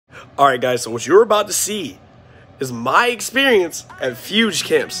Alright guys, so what you're about to see is my experience at Fuge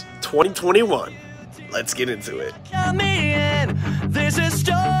Camps 2021. Let's get into it. There's a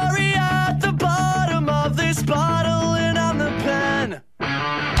story at the bottom of this bottle and I'm the pen.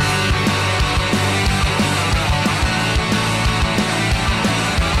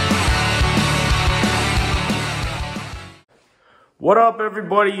 What up,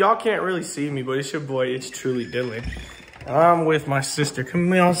 everybody? Y'all can't really see me, but it's your boy, it's truly Dylan. I'm with my sister,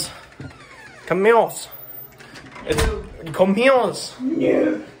 Camille's. It's Camille's.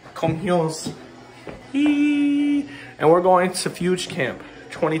 Yeah. Camille's. And we're going to Fuge Camp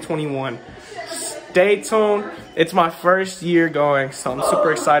 2021. Stay tuned. It's my first year going, so I'm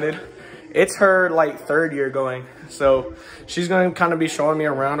super excited. It's her like third year going, so she's gonna kind of be showing me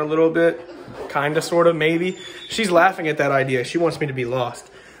around a little bit, kind of, sort of, maybe. She's laughing at that idea. She wants me to be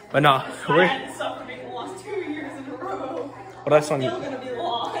lost, but nah. I had to suffer being lost 2 years in a row. Well, that's on you. I'm still gonna be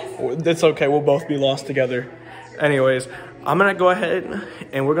lost. It's okay. We'll both be lost together. Anyways, I'm gonna go ahead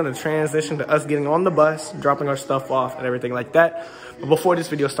and we're gonna transition to us getting on the bus, dropping our stuff off and everything like that. But before this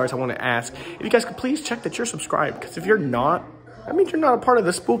video starts, I want to ask if you guys could please check that you're subscribed, because if you're not, that means you're not a part of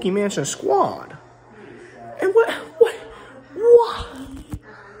the Spooky Mansion squad. And what?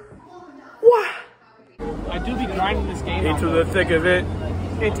 I do be grinding this game Into the thick of it.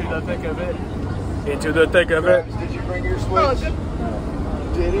 Into the thick of it. Into the thick of it. Did you bring your Switch?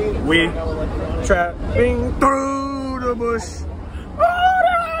 Did he? We trapping through the bush.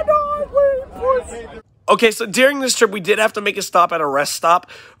 Okay, so during this trip, we did have to make a stop at a rest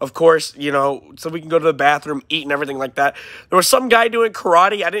stop, of course, you know, so we can go to the bathroom, eat, and everything like that. There was some guy doing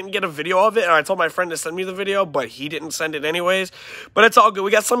karate. I didn't get a video of it, and I told my friend to send me the video, but he didn't send it anyways. But it's all good.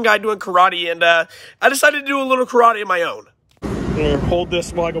 We got some guy doing karate, and I decided to do a little karate of my own. Here, hold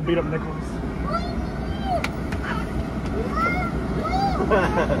this while I go beat up Nicholas.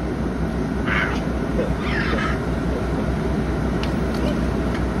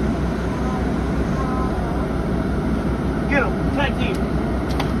 Get him! Tag team!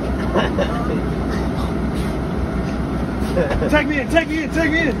 Tag me in! Tag me in!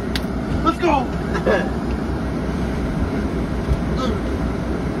 Tag me in! Let's go!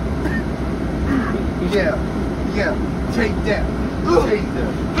 Yeah. Take that. Take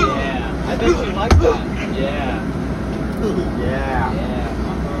that. Yeah, I bet you like that. Yeah.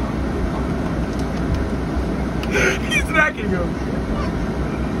 He's smacking him.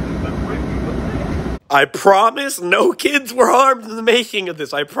 I promise no kids were harmed in the making of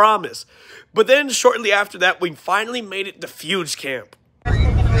this, I promise. But then shortly after that, we finally made it to Fuge Camp. We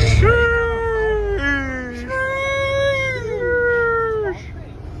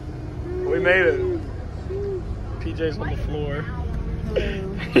made it. PJ's on the floor.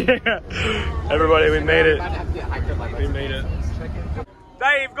 Everybody, we made it. We made it.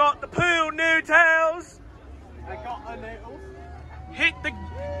 They've got the pool noodles. I got a noodle. Hit the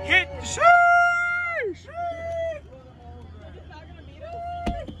sheesh.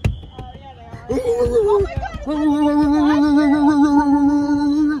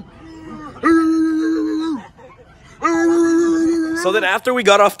 So then after we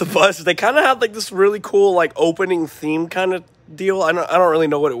got off the bus, they kind of had like this really cool like opening theme kind of deal. I don't really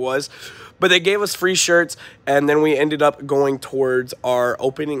know what it was, but they gave us free shirts, and then we ended up going towards our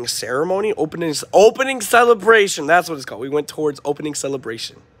opening ceremony, opening celebration. That's what it's called. We went towards opening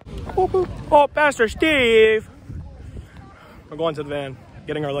celebration. Oh, Pastor Steve. We're going to the van,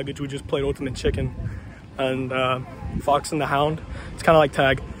 getting our luggage. We just played Ultimate Chicken and Fox and the Hound. It's kind of like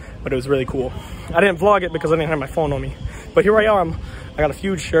tag, but it was really cool. I didn't vlog it because I didn't have my phone on me. But here I am. I got a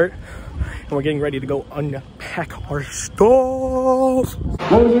Fuge shirt, and we're getting ready to go unpack our stuff.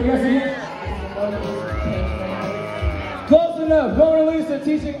 Close enough. Mona Lisa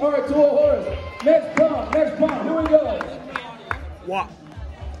teaching art to a horse. Next prompt. Here we go. What?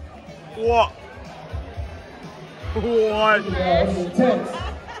 This is intense.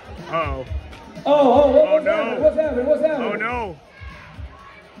 Uh-oh. Oh, no. What's happening? Oh, no.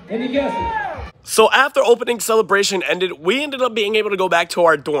 Any guesses? So after opening celebration ended, we ended up being able to go back to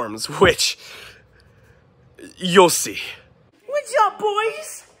our dorms, which you'll see. What's up,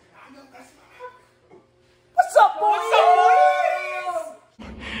 boys? What's up, boys?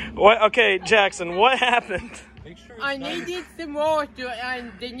 What? Okay, Jackson, what happened? I needed some water,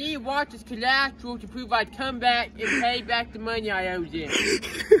 and they need water as collateral to prove I'd come back and pay back the money I owed them.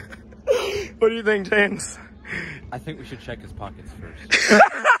 What do you think, James? I think we should check his pockets first.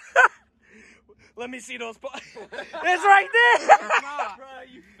 Let me see those pockets. It's right there! It's not. Bro,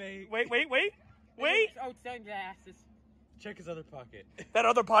 you fake. Wait. Oh, sunglasses. Check his other pocket. That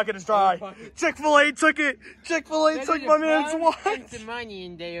other pocket is dry. Chick-fil-A took it. Chick-fil-A took my man's watch. There's some money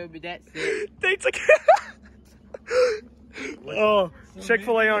in there, but that's it. They took it. Oh,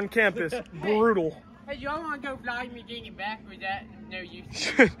 Chick-fil-A on campus. Brutal. Hey, y'all want to go vlog me getting it back, or is that no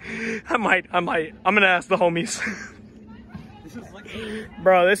use? I might. I'm gonna ask the homies.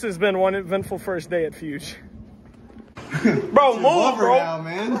 Bro, this has been one eventful first day at Fuge. Bro, move, bro. Now,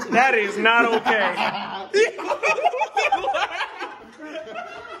 man. That is not okay.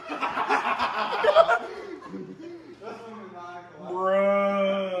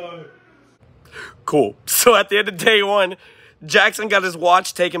 Bro. Cool. So at the end of day one, Jackson got his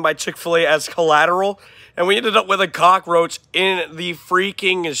watch taken by Chick-fil-A as collateral, and we ended up with a cockroach in the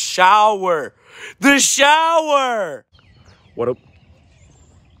freaking shower. The shower! What up?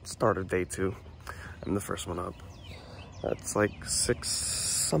 Start of day 2. I'm the first one up. It's like 6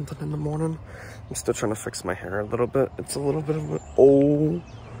 something in the morning. I'm still trying to fix my hair a little bit. It's a little bit of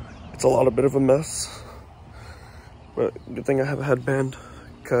it's a lot of bit of a mess. But good thing I have a headband,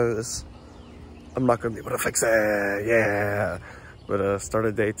 because I'm not gonna be able to fix it. Yeah. But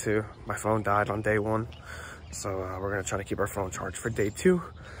started day 2. My phone died on day 1. So we're gonna try to keep our phone charged for day 2.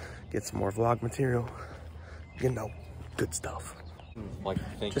 Get some more vlog material. You know, good stuff. Like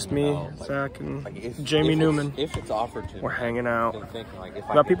just me, about, Zach, and like Jamie Newman. If it's offered to me, we're hanging out. thinking, like, We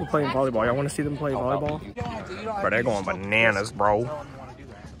got people playing volleyball. Y'all want to see them play volleyball? Bro, they're going bananas, bro.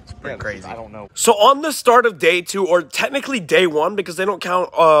 It's pretty crazy. I don't know. So on the start of day 2, or technically day 1, because they don't count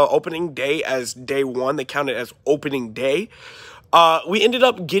opening day as day 1, they count it as opening day. We ended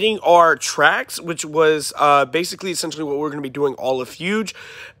up getting our tracks, which was basically essentially what we're going to be doing all of Fuge.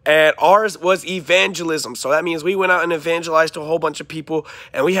 And ours was evangelism. So that means we went out and evangelized to a whole bunch of people.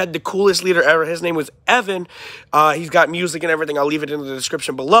 And we had the coolest leader ever. His name was Evan. He's got music and everything. I'll leave it in the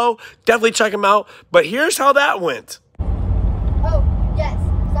description below. Definitely check him out. But here's how that went. Oh, yes,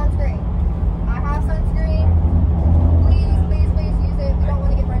 sunscreen. I have sunscreen. Please use it. We don't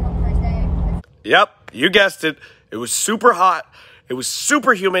want to get burned on the first day. Yep, you guessed it. It was super hot. It was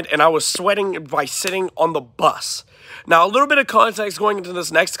super humid, and I was sweating by sitting on the bus. Now, a little bit of context going into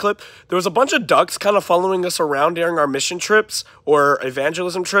this next clip. There was a bunch of ducks kind of following us around during our mission trips or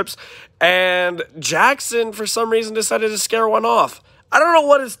evangelism trips, and Jackson, for some reason, decided to scare one off. I don't know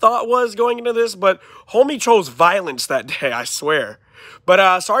what his thought was going into this, but homie chose violence that day, I swear.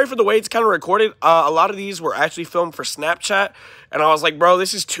 But sorry for the way it's kind of recorded. A lot of these were actually filmed for Snapchat, and I was like, bro,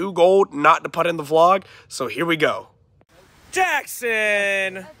 this is too gold not to put in the vlog, so here we go.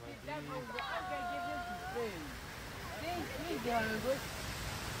 Jackson!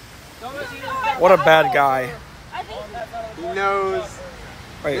 What a bad guy. He knows.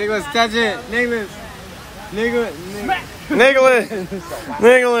 Wait. Nicholas, touch it. Nicholas.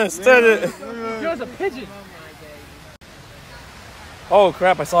 Nicholas, touch it. There's a pigeon. Oh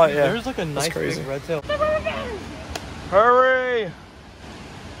crap, I saw it, yeah. There's like a nice big red tail. Hurry!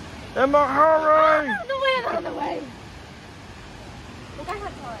 Emma, hurry! Out of the way. Look, I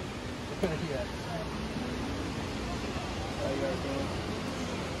have time.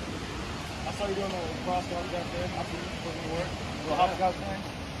 I saw you doing a cross country back there. After you put in work. Little hopscotch thing.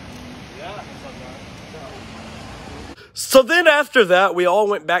 Yeah. So then after that, we all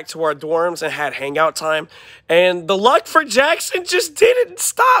went back to our dorms and had hangout time. And the luck for Jackson just didn't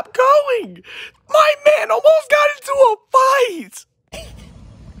stop going. My man almost got into a fight.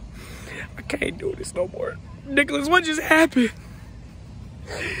 I can't do this no more. Nicholas, what just happened?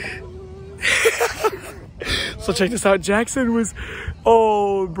 So check this out. Jackson was,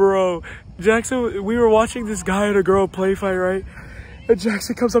 oh bro. Jackson, we were watching this guy and a girl play fight, right? And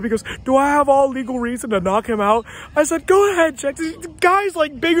Jackson comes up, he goes, do I have all legal reason to knock him out? I said, go ahead, Jackson. The guy's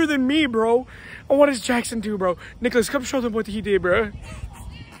like bigger than me, bro. And what does Jackson do, bro? Nicholas, come show them what he did, bro.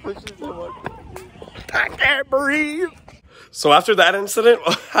 I can't breathe. So after that incident,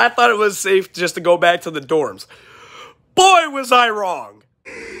 I thought it was safe just to go back to the dorms. Boy, was I wrong.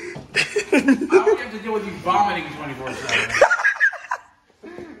 I don't have to deal with you vomiting 24/7.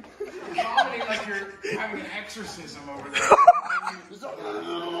 You're vomiting like you're having an exorcism over there. Guys, listen.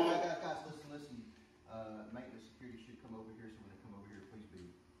 Maintenance security should come over here, so when they come over here, please be.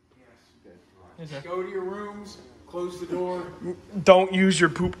 Yes. Okay. Go to your rooms. Close the door. Don't use your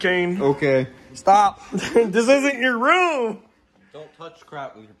poop cane. Okay. Stop. This isn't your room. Don't touch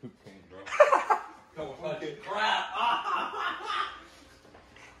crap with your poop cane, bro. Don't touch crap.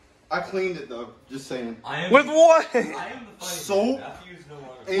 I cleaned it though. Just saying. With what? I am the soap.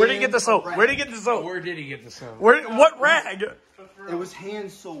 Where did he get the soap? Where did he get the soap? Where did he get the soap? What rag? It was hand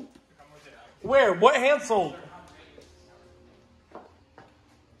soap. Where? What hand soap?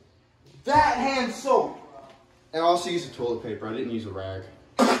 That hand soap. And I also used the toilet paper. I didn't use a rag.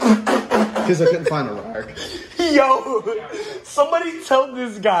 Because I couldn't find a rag. Yo, somebody tell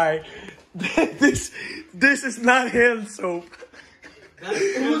this guy that this is not hand soap.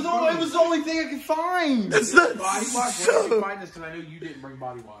 It was the only thing I could find. That's not Body wash? soap. Where did you find this? Because I know you didn't bring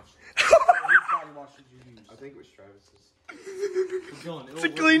body wash. Whose body wash did you use? I think it was Travis's. Dylan, To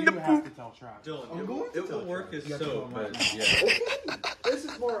clean the poop. to tell Travis. Dylan, it will work as soap, but yeah. This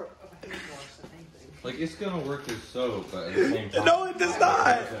is more of a hand wash than anything. Like, it's gonna work as soap, but at the same time. No, it does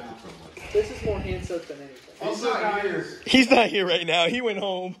not. This is more hand soap than anything. Also, guys, He's not here right now. He went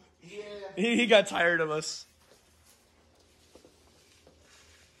home. Yeah. He got tired of us.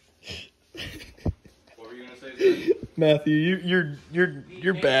 What were you gonna say, Matthew,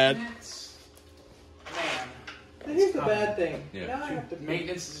 you're bad. maintenance, And here's the bad thing. Yeah. Now I have to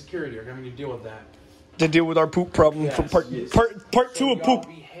maintenance and security are having to deal with that. To deal with our poop problem for part two So of poop.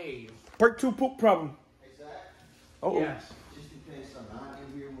 behave. Part 2 poop problem. Oh, Yes. Just in case I'm not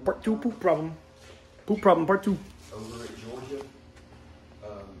in here. part 2 poop problem. Poop problem part 2. Over at Georgia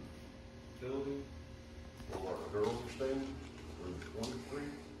building, where our girls are staying, room 23,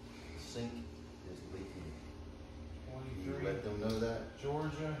 the sink is leaking. You 23. let them know that,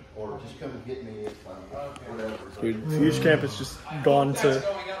 Georgia. or just come and get me if I'm whatever. Dude, Fuge Camp is just gone to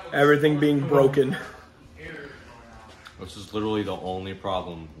everything being broken. This is literally the only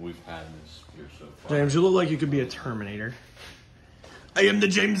problem we've had this year so far. James, you look like you could be a Terminator. I am the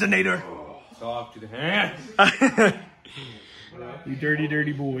Jamesonator. Talk to the hand. You dirty,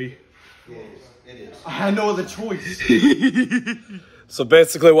 dirty boy. It is. I had no other choice. So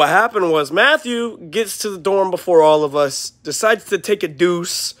basically what happened was Matthew gets to the dorm before all of us, decides to take a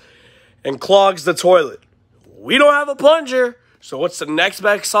deuce, and clogs the toilet. We don't have a plunger, so what's the next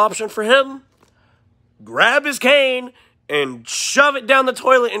best option for him? Grab his cane and shove it down the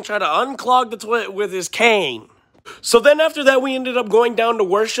toilet and try to unclog the toilet with his cane. So then after that, we ended up going down to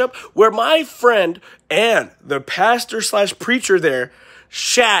worship, where my friend and the pastor/preacher there,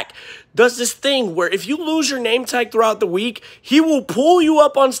 Shaq, does this thing where if you lose your name tag throughout the week, he will pull you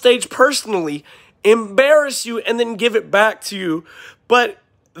up on stage personally, embarrass you, and then give it back to you. But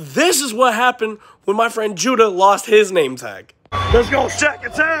this is what happened when my friend Judah lost his name tag. Let's go, Shaq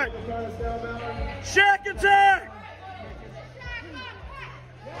attack! Shaq attack!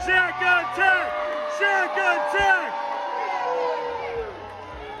 Shaq attack! Shaq attack!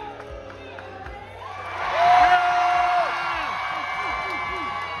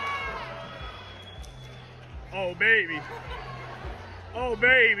 Oh, baby. Oh,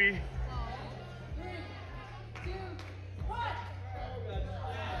 baby.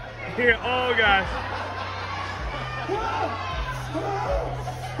 Here, oh, gosh.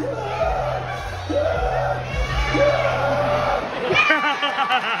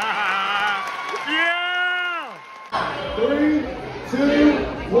 Yeah! 3, 2,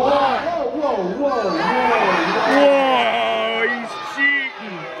 1. Whoa, whoa, whoa, whoa. Whoa, he's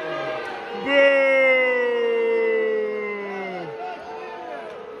cheating. Boom.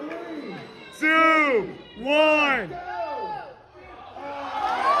 2, 1.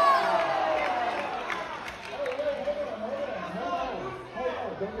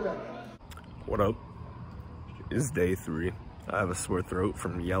 What up? It's day 3. I have a sore throat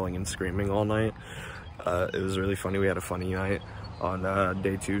from yelling and screaming all night. It was really funny. We had a funny night on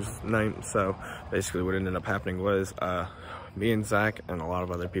day 2's night. So basically what ended up happening was me and Zach and a lot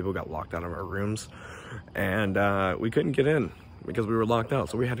of other people got locked out of our rooms, and we couldn't get in because we were locked out.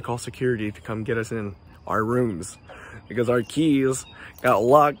 So we had to call security to come get us in our rooms because our keys got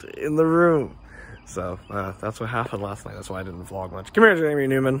locked in the room. So that's what happened last night. That's why I didn't vlog much. Come here, Jamie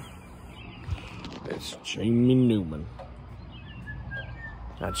Newman. It's Jamie Newman.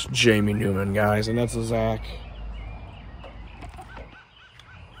 That's Jamie Newman, guys, and that's Zach.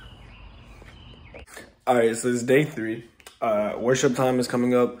 All right, so it's day 3. Worship time is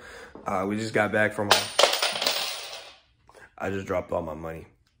coming up. We just got back from I just dropped all my money.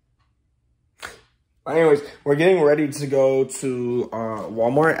 Anyways, we're getting ready to go to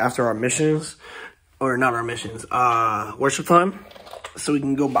Walmart after our missions, or not our missions, worship time, so we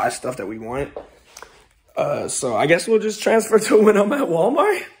can go buy stuff that we want. So I guess we'll just transfer to when I'm at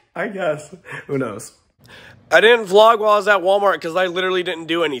Walmart, I guess. Who knows? I didn't vlog while I was at Walmart because I literally didn't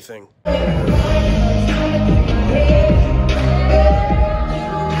do anything.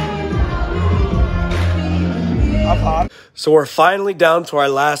 So we're finally down to our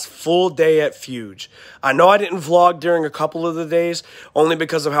last full day at Fuge. I know I didn't vlog during a couple of the days, only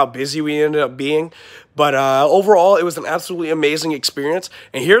because of how busy we ended up being. But overall, it was an absolutely amazing experience.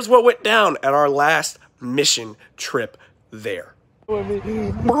 And here's what went down at our last mission trip there.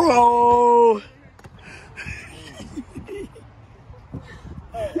 Bro!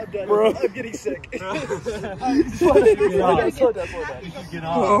 Bro. I'm getting sick.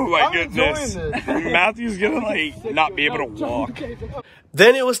 Oh my goodness. Matthew's gonna like not be able to walk.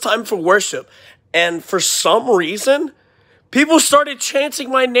 Then it was time for worship. And for some reason, people started chanting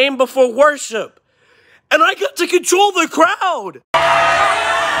my name before worship. And I got to control the crowd.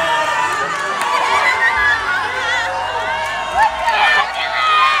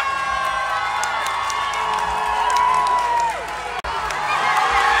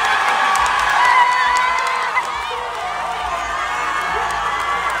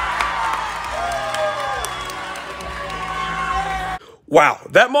 Wow,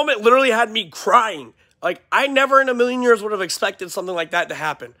 that moment literally had me crying. Like, I never in a million years would have expected something like that to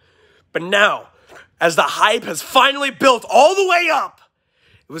happen. But now, as the hype has finally built all the way up,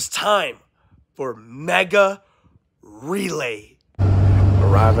 it was time for Mega Relay.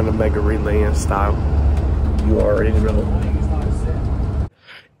 Arriving at Mega Relay in style. You already know.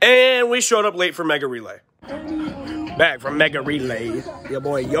 And we showed up late for Mega Relay. Back from Mega Relay. Your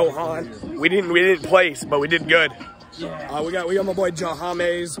boy Johan. We didn't place, but we did good. We got my boy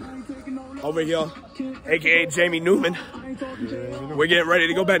Jahames over here, aka Jamie Newman. We're getting ready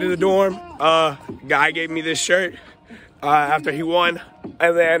to go back to the dorm. Guy gave me this shirt after he won,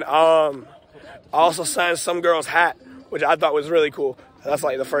 and then I also signed some girl's hat, which I thought was really cool. That's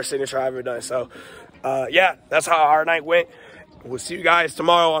like the first signature I've ever done. So yeah, that's how our night went. We'll see you guys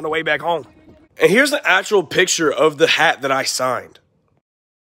tomorrow on the way back home. And here's the actual picture of the hat that I signed.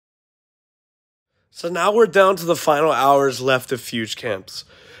 So now we're down to the final hours left of Fuge camps.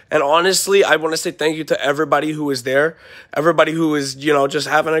 And honestly, I want to say thank you to everybody who was there. Everybody who was, you know, just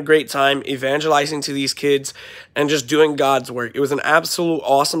having a great time, evangelizing to these kids, and just doing God's work. It was an absolute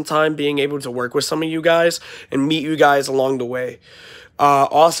awesome time being able to work with some of you guys and meet you guys along the way.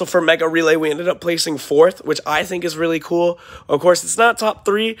 Also for Mega Relay, we ended up placing 4th, which I think is really cool. Of course, it's not top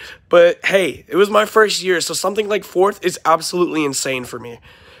 3, but hey, it was my first year, so something like 4th is absolutely insane for me.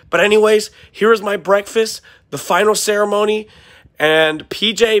 But anyways, here is my breakfast, the final ceremony, and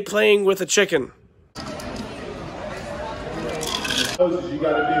PJ playing with a chicken. You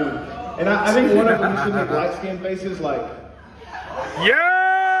gotta do. And I think one of them should make light skin faces like.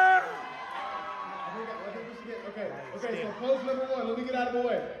 Yeah! I think we should get, okay, so pose number 1, let me get out of the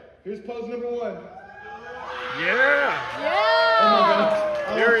way. Here's pose number 1. Yeah! Oh my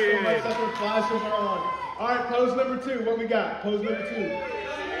gosh. Here he is. Flashes are on. All right, pose number 2, what we got? Pose number 2.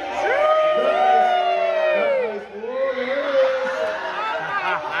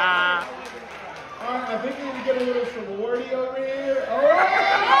 Alright, I think we need to get a little sorority over here. Oh,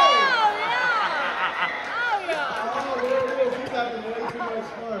 there it is. He's having way too much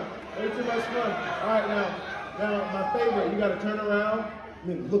fun. Way too much fun. Alright, now my favorite, you gotta turn around and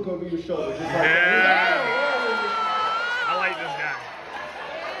then look over your shoulder. Just like that. I like this guy.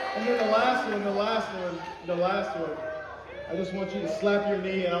 And then the last one. I just want you to slap your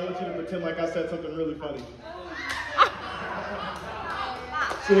knee and I want you to pretend like I said something really funny.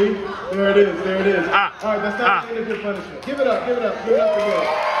 See? There it is. All right, that's not a good punishment. Give it up for good.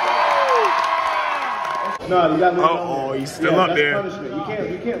 No, you got to oh, he's still up there. Punishment.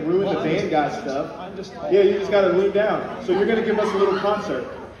 You can't ruin the band guy stuff. Yeah, you just got to lean down. So you're going to give us a little concert.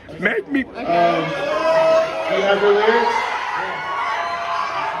 Make me. Do you have your lyrics?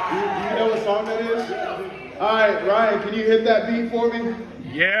 Do you know what song that is? All right, Ryan, can you hit that beat for me?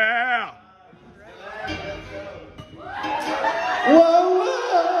 Yeah. Whoa,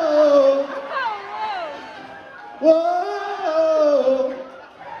 whoa, whoa,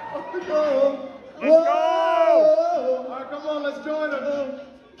 let's go. All right, come on, let's join them.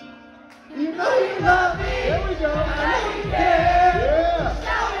 You know you love me. There we go. Yeah.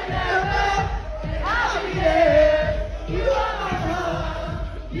 I'll be there. You are my heart.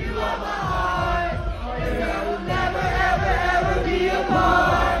 You are my heart. I will never, ever, ever be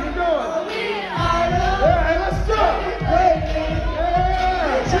apart. Keep going. Hey, let's go.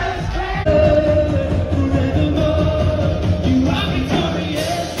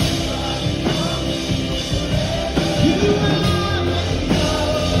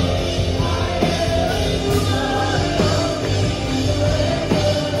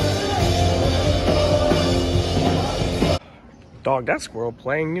 Dog, that squirrel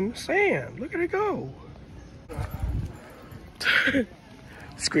playing in the sand. Look at it go.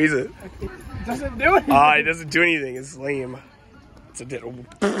 Squeeze it. It doesn't do anything. It doesn't do anything. It's lame. It's a diddle.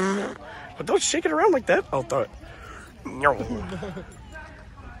 But don't shake it around like that. I'll throw it.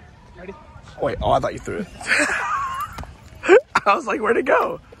 Ready? Wait, I thought you threw it. I was like, where'd it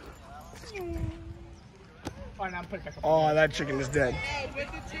go? Fine, I'm putting it back up. Oh, that chicken is dead.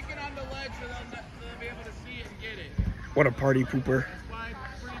 Put the chicken on the ledge so they'll be able to see it and get it. What a party pooper.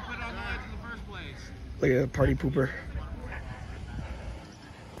 Look at the party pooper.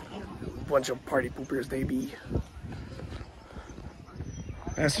 Bunch of party poopers they be.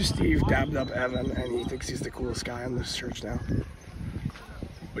 Pastor Steve dabbed up Evan and he thinks he's the coolest guy in this church now.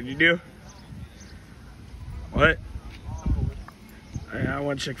 What'd you do? What? I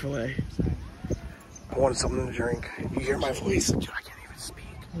want Chick-fil-A. I wanted something to drink. You hear my voice? Dude, I can't even speak.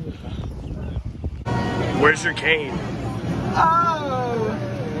 Where's your cane? Oh!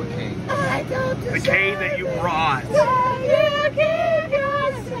 What cane? I don't The cane that you brought.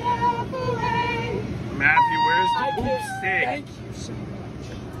 Matthew, where's the poop stick? Thank you so much.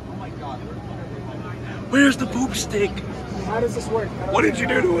 Oh my God. Where's the poop stick? How does this work? What did you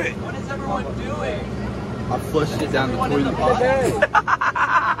do to it? What is everyone doing? I flushed it down the toilet.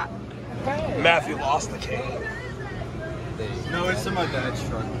 Matthew lost the cane. No, it's in my dad's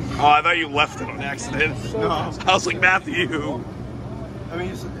truck. Oh, I thought you left it on accident. No. I was like, Matthew. I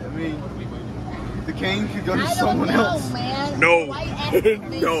mean, the cane could go to someone else. Man. No.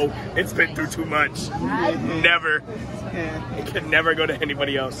 No, it's been through too much. Never. It can never go to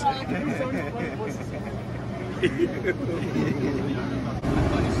anybody else.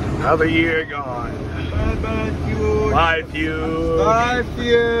 Another year gone. Bye, Fuge. Bye,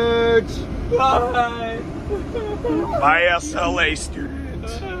 Fuge. Bye. Bye, SLA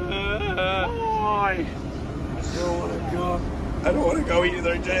students. Bye. I don't want to go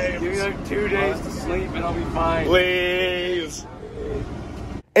either, James. Give me like 2 days to sleep and I'll be fine. Please.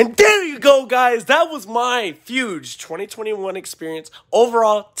 And there you go, guys. That was my Fuge 2021 experience.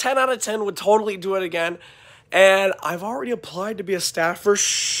 Overall, 10 out of 10 would totally do it again. And I've already applied to be a staffer.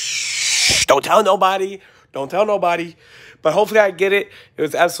 Shh. Don't tell nobody. Don't tell nobody. But hopefully I get it. It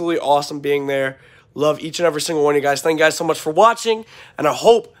was absolutely awesome being there. Love each and every single one of you guys. Thank you guys so much for watching. And I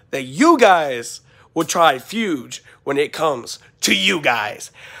hope that you guys will try Fuge when it comes to you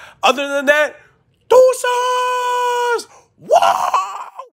guys. Other than that, deuces! What?